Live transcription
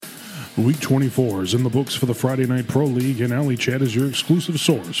Week 24 is in the books for the Friday Night Pro League, and Alley Chat is your exclusive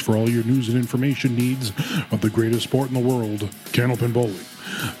source for all your news and information needs of the greatest sport in the world, Candlepin Bowling.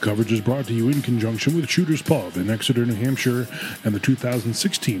 Coverage is brought to you in conjunction with Shooter's Pub in Exeter, New Hampshire, and the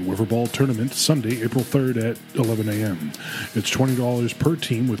 2016 Wiffle Tournament, Sunday, April 3rd at 11 a.m. It's $20 per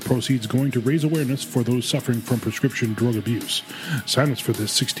team, with proceeds going to raise awareness for those suffering from prescription drug abuse. Sign-ups for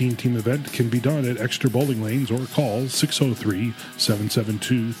this 16-team event can be done at Exeter Bowling Lanes or call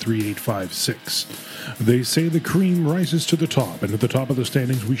 603-772-3856. They say the cream rises to the top, and at the top of the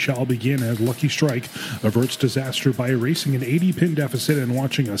standings we shall begin as Lucky Strike averts disaster by erasing an 80-pin deficit and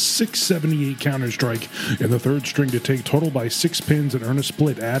watching a 678 counter-strike in the third string to take total by 6 pins and earn a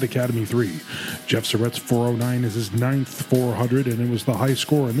split at Academy 3. Jeff Surratt's 409 is his 9th 400, and it was the high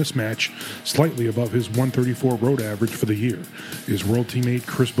score in this match, slightly above his 134 road average for the year. His world teammate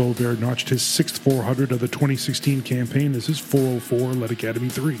Chris Bovair notched his 6th 400 of the 2016 campaign as his 404 led Academy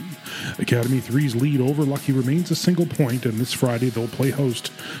 3. Academy 3's lead over Lucky remains a single point, and this Friday they'll play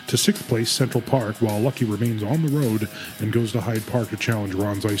host to 6th place Central Park, while Lucky remains on the road and goes to Hyde Park to challenge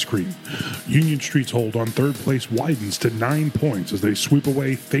Ron's Ice Cream. Union Street's hold on 3rd place widens to 9 points as they sweep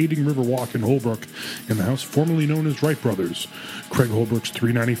away fading Riverwalk and Holbrook in the house formerly known as Wright Brothers. Craig Holbrook's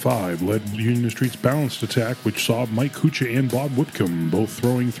 395 led Union Street's balanced attack, which saw Mike Kucha and Bob Whitcomb both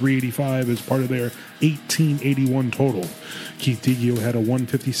throwing 385 as part of their 1881 total. Keith Digio had a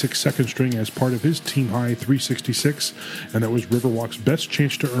 156 second string as part of his team-high 366, and that was Riverwalk's best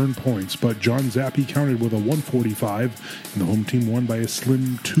chance to earn points, but John Zappi counted with a 145, and the home team won by a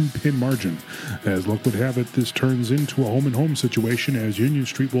slim 2-pin margin. As luck would have it, this turns into a home-and-home situation as Union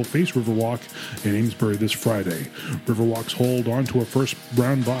Street will face Riverwalk in Amesbury this Friday. Riverwalk's hold on to a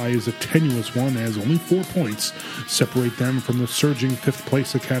first-round bye is a tenuous one, as only 4 points separate them from the surging 5th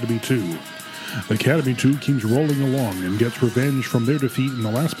place Academy 2. Academy 2 keeps rolling along and gets revenge from their defeat in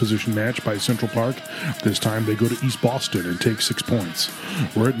the last position match by Central Park. This time they go to East Boston and take 6 points.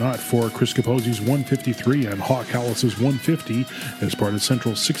 Were it not for Chris Capozzi's 153 and Hawk Hallis's 150 as part of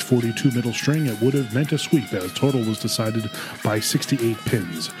Central's 642 middle string, it would have meant a sweep as total was decided by 68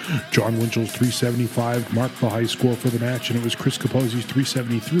 pins. John Winchell's 375 marked the high score for the match, and it was Chris Capozzi's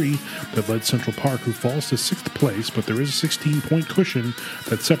 373 that led Central Park, who falls to 6th place, but there is a 16-point cushion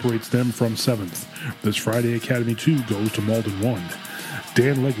that separates them from 7th. This Friday, Academy 2 goes to Malden 1.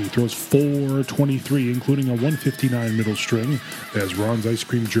 Dan Legge throws 423, including a 159 middle string, as Ron's Ice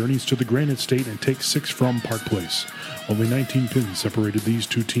Cream journeys to the Granite State and takes 6 from Park Place. Only 19 pins separated these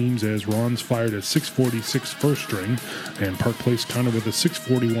two teams as Ron's fired a 646 first string, and Park Place countered with a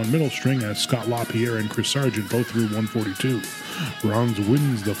 641 middle string as Scott LaPierre and Chris Sargent both threw 142. Ron's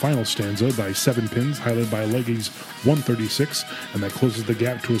wins the final stanza by 7 pins, highlighted by Legge's 136, and that closes the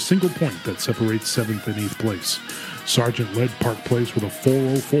gap to a single point that separates 7th and 8th place. Sargent led Park Place with a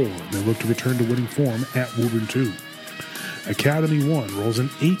 404, and they look to return to winning form at Woburn 2. Academy 1 rolls an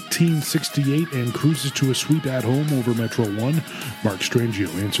 1868 and cruises to a sweep at home over Metro 1. Mark Strangio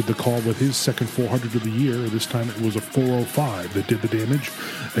answered the call with his second 400 of the year. This time it was a 405 that did the damage.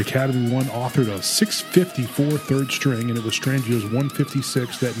 Academy 1 authored a 654 third string, and it was Strangio's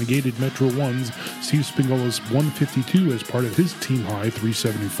 156 that negated Metro 1's Steve Spingola's 152 as part of his team-high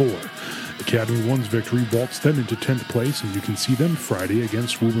 374. Academy 1's victory vaults them into 10th place, and you can see them Friday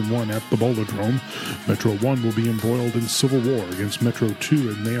against Woburn 1 at the Bowlodrome. Metro 1 will be embroiled in civil war against Metro 2,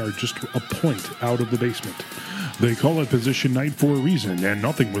 and they are just a point out of the basement. They call it position night for a reason, and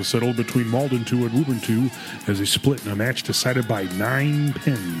nothing was settled between Malden 2 and Woburn 2 as they split in a match decided by 9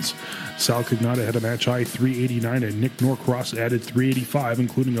 pins. Sal Cagnata had a match-high 389, and Nick Norcross added 385,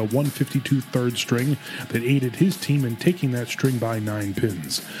 including a 152 third string that aided his team in taking that string by 9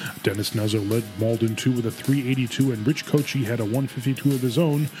 pins. Dennis Nuzzo led Malden 2 with a 382, and Rich Kochi had a 152 of his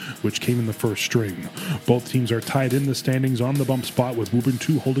own, which came in the first string. Both teams are tied in the standings on the bump spot, with Woburn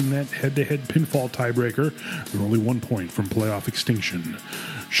 2 holding that head-to-head pinfall tiebreaker. They're only 1 point from playoff extinction.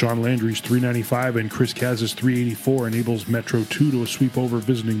 Sean Landry's 395 and Chris Kaz's 384 enables Metro 2 to a sweep over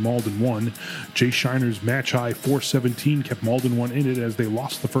visiting Malden 1. Jay Shiner's match-high 417 kept Malden 1 in it as they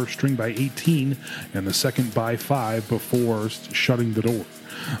lost the first string by 18 and the second by 5 before shutting the door.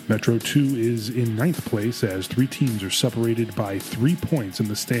 Metro 2 is in 9th place as 3 teams are separated by 3 points in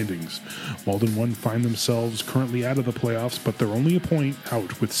the standings. Malden 1 find themselves currently out of the playoffs, but they're only a point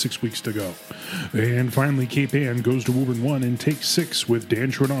out with 6 weeks to go. And finally, Cape Ann goes to Woburn 1 and takes 6 with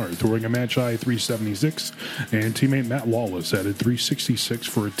Dan Trenard throwing a match-high 376, and teammate Matt Lawless added 366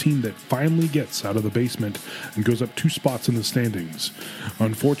 for a team that finally gets out of the basement and goes up 2 spots in the standings.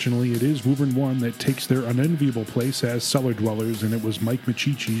 Unfortunately, it is Woburn 1 that takes their unenviable place as cellar dwellers, and it was Mike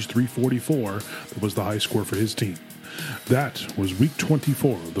Machichi's 344 that was the high score for his team. That was week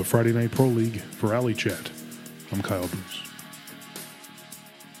 24 of the Friday Night Pro League. For Alley Chat, I'm Kyle Bruce.